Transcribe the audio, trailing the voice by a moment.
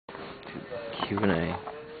Q&A.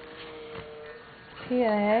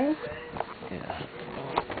 P&A? Yeah.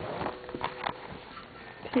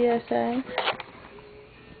 PSA?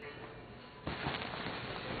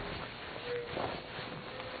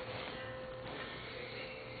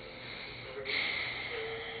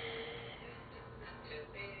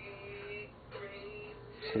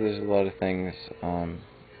 So there's a lot of things kind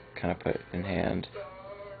of put in hand,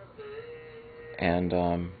 and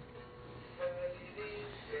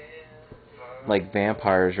like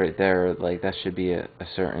vampires right there, like that should be a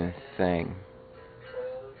certain thing.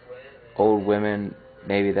 Old women,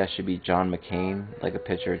 maybe that should be John McCain, like a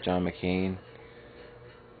picture of John McCain.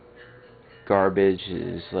 Garbage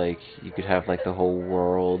is like, you could have like the whole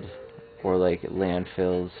world, or like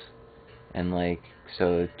landfills, and like,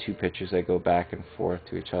 so two pictures that go back and forth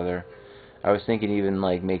to each other. I was thinking even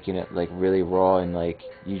like making it like really raw, and like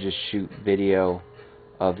you just shoot video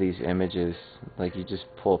of these images. Like you just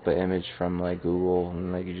pull up an image from like Google,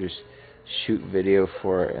 and like you just shoot video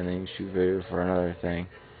for it, and then you shoot video for another thing,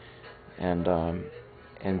 and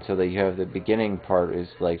so that you have the beginning part is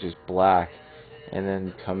like just black, and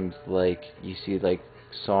then comes like you see like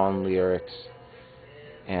song lyrics,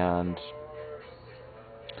 and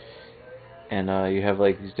you have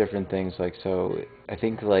like these different things. Like, so I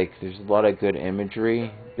think like there's a lot of good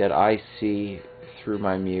imagery that I see through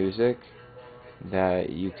my music that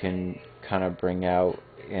you can kind of bring out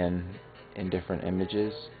in different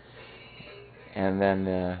images, and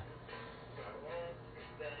then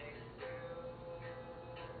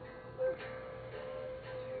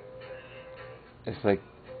it's like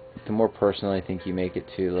the more personal I think you make it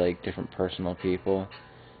to like different personal people,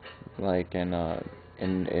 like and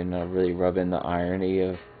really rub in the irony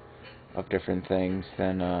of different things,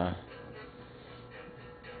 then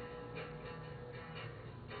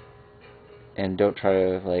and don't try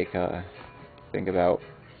to like think about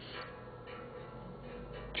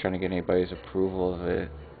trying to get anybody's approval of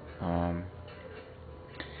it,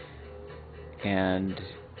 and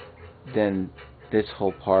then this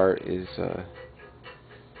whole part is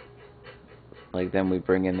like, then we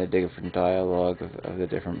bring in the different dialogue of the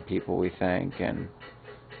different people we thank, and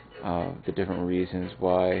the different reasons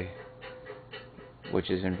why, which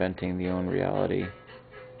is inventing the own reality.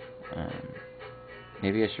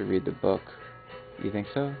 Maybe I should read the book. You think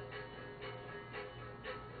so?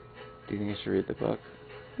 Do you think I should read the book?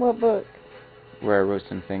 What book? Where I wrote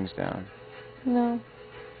some things down. No.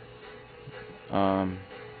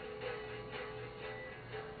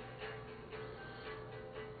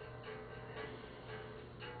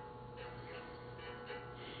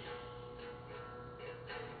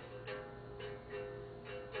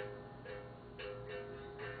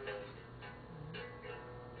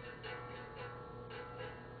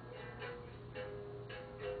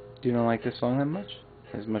 Do you not like this song that much?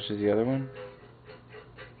 As much as the other one?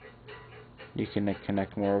 You can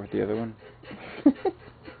connect more with the other one?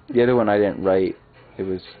 The other one I didn't write. It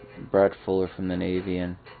was Brad Fuller from the Navy,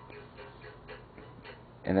 and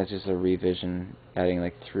that's just a revision, adding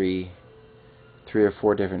like three or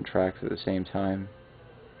four different tracks at the same time.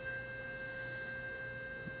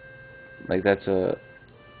 Like, that's a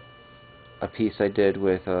piece I did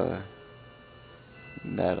with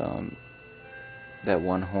that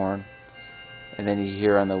one horn, and then you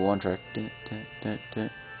hear on the one track, dun, dun, dun,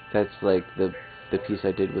 dun, that's like the piece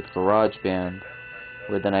I did with GarageBand,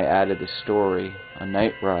 where then I added the story, A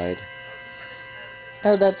Night Ride.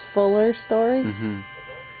 Oh, that's Fuller's story? Mm-hmm.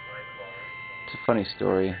 It's a funny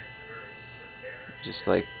story. Just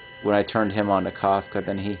like when I turned him on to Kafka,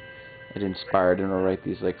 then it inspired him to write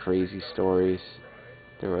these like crazy stories.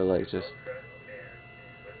 They were like just,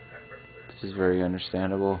 this is very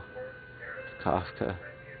understandable. Kafka.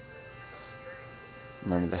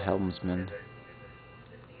 Remember the Helmsman.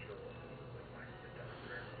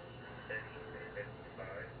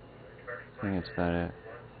 I think that's about it.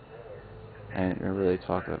 I didn't really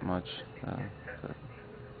talk that much. But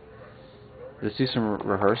let's do some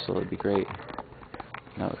rehearsal. It'd be great.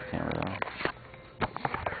 Not with the camera though.